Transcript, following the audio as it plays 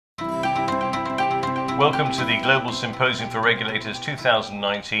Welcome to the Global Symposium for Regulators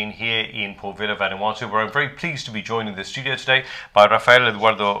 2019 here in Port Vila, Vanuatu, where I'm very pleased to be joined in the studio today by Rafael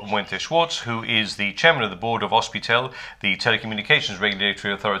Eduardo Muente Schwarz, who is the chairman of the board of OSIPTEL, the Telecommunications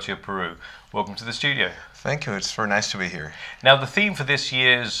Regulatory Authority of Peru. Welcome to the studio. Thank you. It's very nice to be here. Now, the theme for this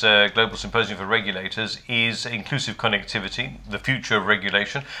year's Global Symposium for Regulators is inclusive connectivity, the future of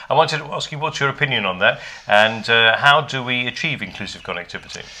regulation. I wanted to ask you what's your opinion on that, and how do we achieve inclusive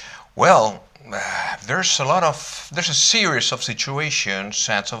connectivity? Well, there's a series of situations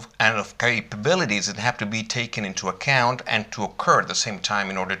and of capabilities that have to be taken into account and to occur at the same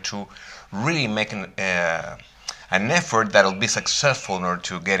time in order to really make an effort that will be successful in order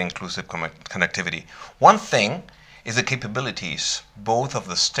to get inclusive connectivity. One thing is the capabilities, both of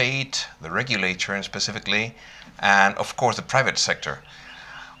the state, the regulator and specifically, and of course the private sector.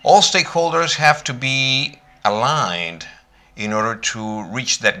 All stakeholders have to be aligned in order to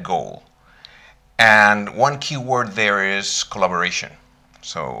reach that goal. And one key word there is collaboration.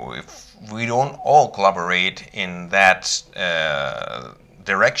 So if we don't all collaborate in that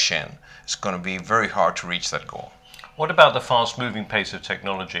direction, it's going to be very hard to reach that goal. What about the fast-moving pace of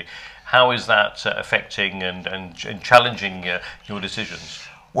technology? How is that affecting and challenging your decisions?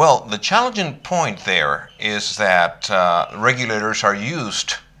 Well, the challenging point there is that regulators are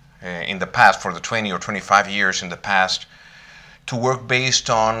used in the past, for the 20 or 25 years in the past, to work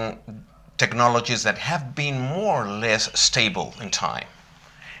based on technologies that have been more or less stable in time.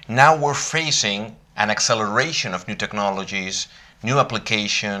 Now we're facing an acceleration of new technologies, new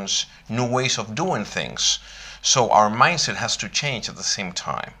applications, new ways of doing things. So our mindset has to change at the same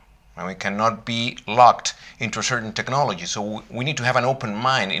time. And we cannot be locked into a certain technology. So we need to have an open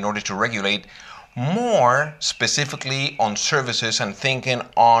mind in order to regulate more specifically on services and thinking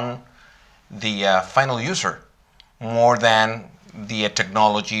on the final user more than the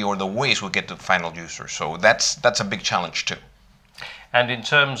technology or the ways we get to the final user. So that's a big challenge too. And in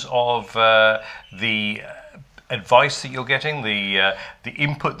terms of the advice that you're getting, the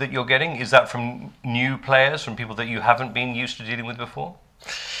input that you're getting, is that from new players, from people that you haven't been used to dealing with before?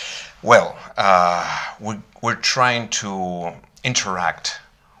 Well, we're trying to interact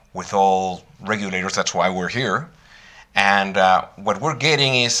with all regulators. That's why we're here. And what we're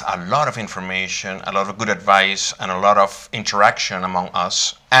getting is a lot of information, a lot of good advice, and a lot of interaction among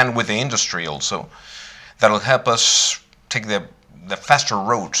us and with the industry also that will help us take the faster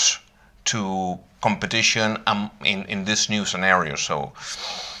roads to competition in this new scenario. So,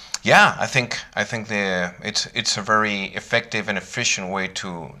 yeah, I think it's a very effective and efficient way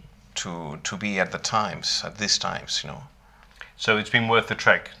to be at these times, you know. So it's been worth the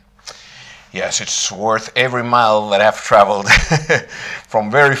trek. Yes, it's worth every mile that I've traveled from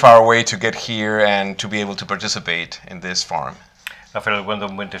very far away to get here and to be able to participate in this forum. Rafael Eduardo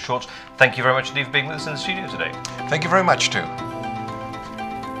Muente Schwarz, thank you very much indeed for being with us in the studio today. Thank you very much too.